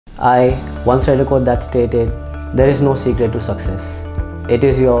I once read a quote that stated, "There is no secret to success. It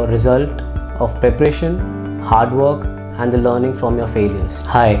is your result of preparation, hard work, and the learning from your failures."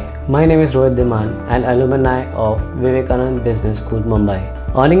 Hi, my name is Rohit, an alumni of Vivekanand Business School, Mumbai.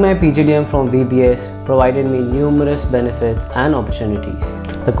 Earning my PGDM from VBS provided me numerous benefits and opportunities.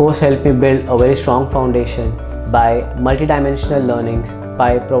 The course helped me build a very strong foundation by multidimensional learnings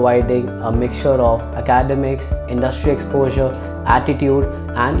by providing a mixture of academics, industry exposure, attitude,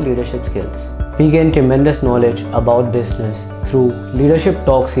 and leadership skills. We gain tremendous knowledge about business through Leadership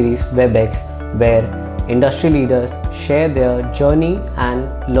Talk Series WebEx, where industry leaders share their journey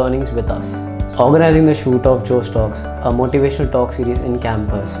and learnings with us. Organizing the shoot of Joe's Talks, a motivational talk series in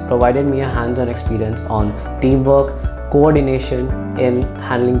campus, provided me a hands-on experience on teamwork, coordination in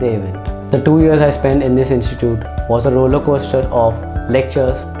handling the event. The 2 years I spent in this institute was a roller coaster of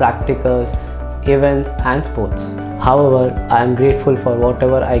lectures, practicals, events, and sports. However, I am grateful for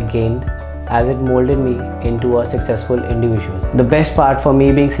whatever I gained, as it molded me into a successful individual. The best part for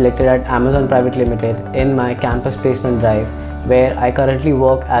me being selected at Amazon Private Limited in my campus placement drive, where I currently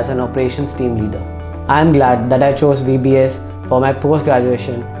work as an operations team leader. I am glad that I chose VBS for my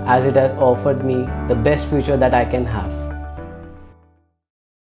post-graduation, as it has offered me the best future that I can have.